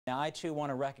Now, I too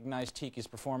want to recognize Tiki's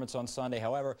performance on Sunday.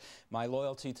 However, my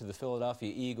loyalty to the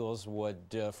Philadelphia Eagles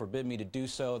would forbid me to do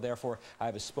so. Therefore, I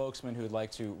have a spokesman who would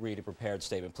like to read a prepared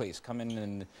statement. Please come in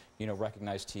and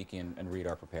recognize Tiki and read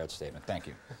our prepared statement. Thank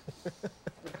you.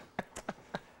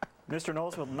 Mr.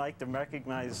 Knowles would like to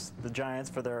recognize the Giants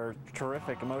for their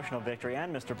terrific emotional victory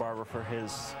and Mr. Barber for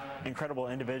his incredible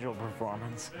individual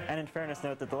performance. And in fairness,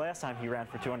 note that the last time he ran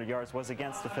for 200 yards was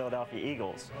against the Philadelphia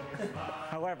Eagles.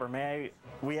 However,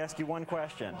 we ask you one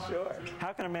question? Sure.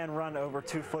 How can a man run over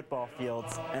 2 football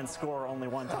fields and score only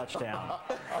 1 touchdown?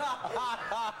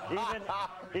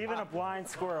 Even a blind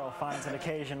squirrel finds an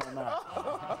occasional nut.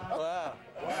 Wow.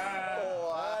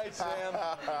 All right, Sam.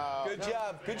 Good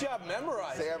job. Good job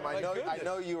memorizing. Sam, I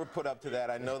know you were put up to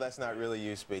that. I know that's not really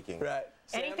you speaking. Right.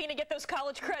 Sam, anything to get those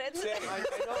college credits. Sam,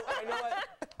 I know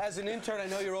as an intern, I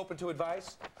know you're open to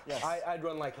advice. Yes. I'd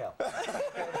run like hell.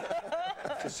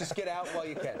 Just get out while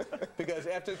you can. Because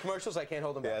after the commercials, I can't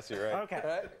hold them back. Yes, you're right. Okay. All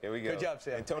right? Here we go. Good job,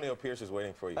 Sam. Antonio Pierce is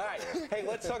waiting for you. All right. Hey,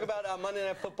 let's talk about Monday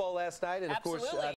Night Football last night. And, of course,